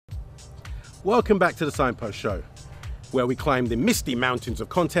Welcome back to the Signpost Show, where we climb the misty mountains of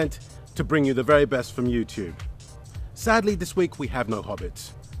content to bring you the very best from YouTube. Sadly, this week we have no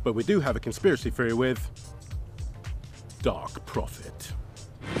hobbits, but we do have a conspiracy theory with Dark Prophet.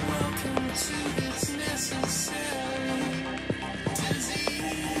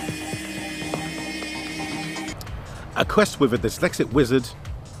 A quest with a dyslexic wizard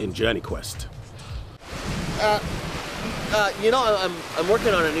in Journey Quest. I'm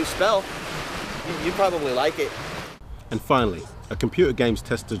working on a new spell. You'd probably like it. And finally, a computer games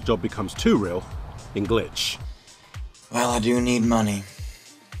tester's job becomes too real in Glitch. Well, I do need money.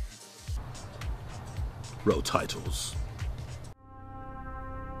 Roll titles.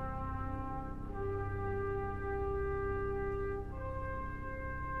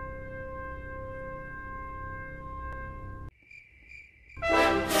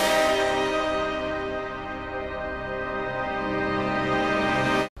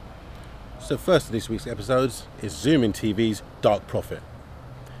 So first of this week's episodes is Zoomin TV's Dark Prophet.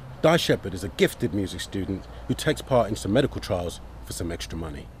 Di Shepherd is a gifted music student who takes part in some medical trials for some extra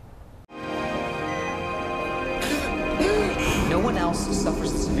money. No one else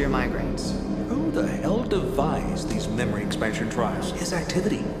suffers severe migraines. Who the hell devised these memory expansion trials? His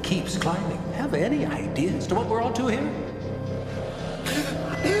activity keeps climbing. Have any idea as to what we're on to here?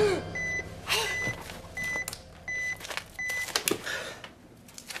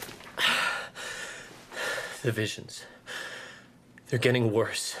 The visions. They're getting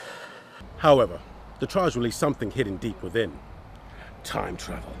worse. However, the trials release something hidden deep within. Time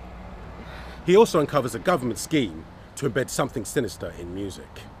travel. He also uncovers a government scheme to embed something sinister in music.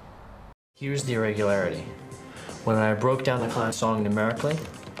 Here's the irregularity. When I broke down the client's song numerically,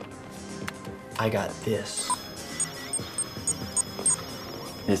 I got this.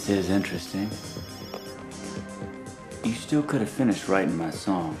 This is interesting. You still could have finished writing my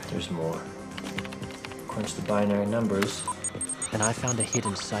song. There's more. Crunch the binary numbers, and I found a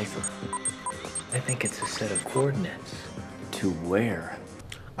hidden cipher. I think it's a set of coordinates. To where?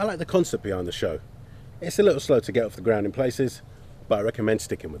 I like the concept behind the show. It's a little slow to get off the ground in places, but I recommend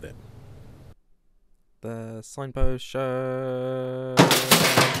sticking with it. The Signpost Show.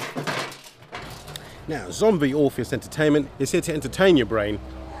 Now, Zombie Orpheus Entertainment is here to entertain your brain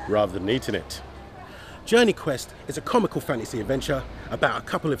rather than eating it. Journey Quest is a comical fantasy adventure about a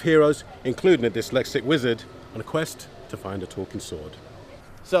couple of heroes, including a dyslexic wizard, on a quest to find a talking sword.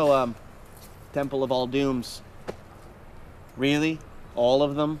 So, Temple of All Dooms. Really? All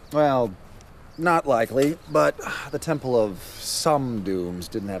of them? Well, not likely, but the Temple of some Dooms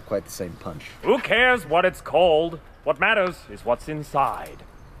didn't have quite the same punch. Who cares what it's called? What matters is what's inside.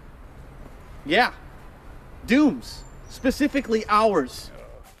 Yeah. Dooms. Specifically ours.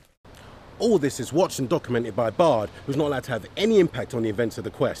 All this is watched and documented by a bard who's not allowed to have any impact on the events of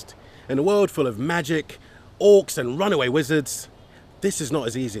the quest. In a world full of magic, orcs and runaway wizards, this is not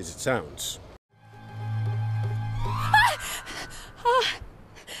as easy as it sounds.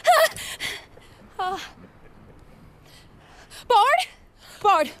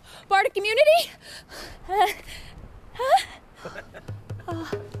 Bard community?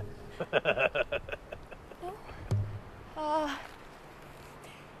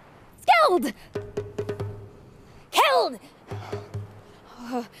 Skeld! Keld!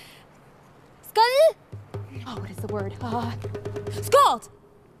 Skull? Oh, what is the word? Scald!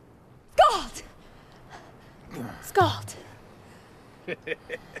 Scald! Scald.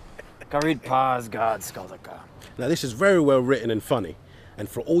 Garid Paz God Skaldaka. Now this is very well written and funny, and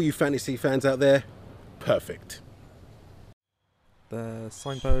for all you fantasy fans out there, perfect. The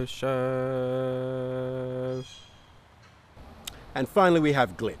Signpost Show. And finally we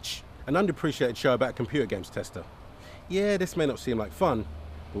have Glitch, an underappreciated show about a computer games tester. Yeah, this may not seem like fun,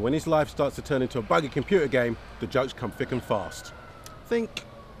 but when his life starts to turn into a buggy computer game, the jokes come thick and fast. Think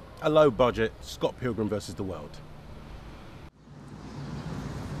a low-budget Scott Pilgrim vs. the World.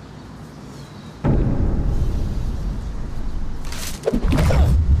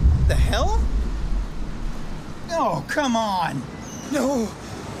 The hell? Oh, come on! No!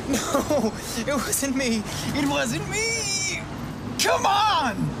 No! It wasn't me! It wasn't me! Come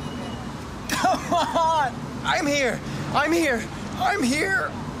on! Come on! I'm here! I'm here! I'm here!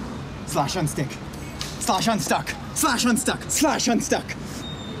 Slash unstick. Slash unstuck. Slash unstuck. Slash unstuck.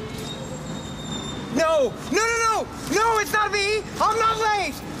 No! No, no, no! No, it's not me! I'm not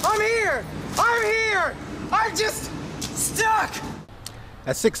late! I'm here! I'm here! I'm just stuck!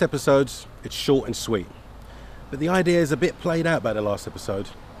 At 6 episodes, it's short and sweet. But the idea is a bit played out by the last episode.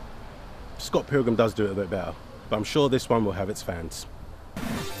 Scott Pilgrim does do it a bit better, but I'm sure this one will have its fans.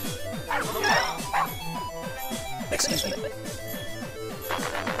 Excuse me.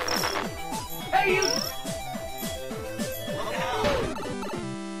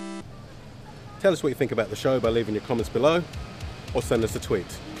 Tell us what you think about the show by leaving your comments below, or send us a tweet.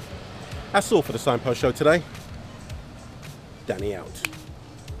 That's all for the Signpost Show today. Danny out.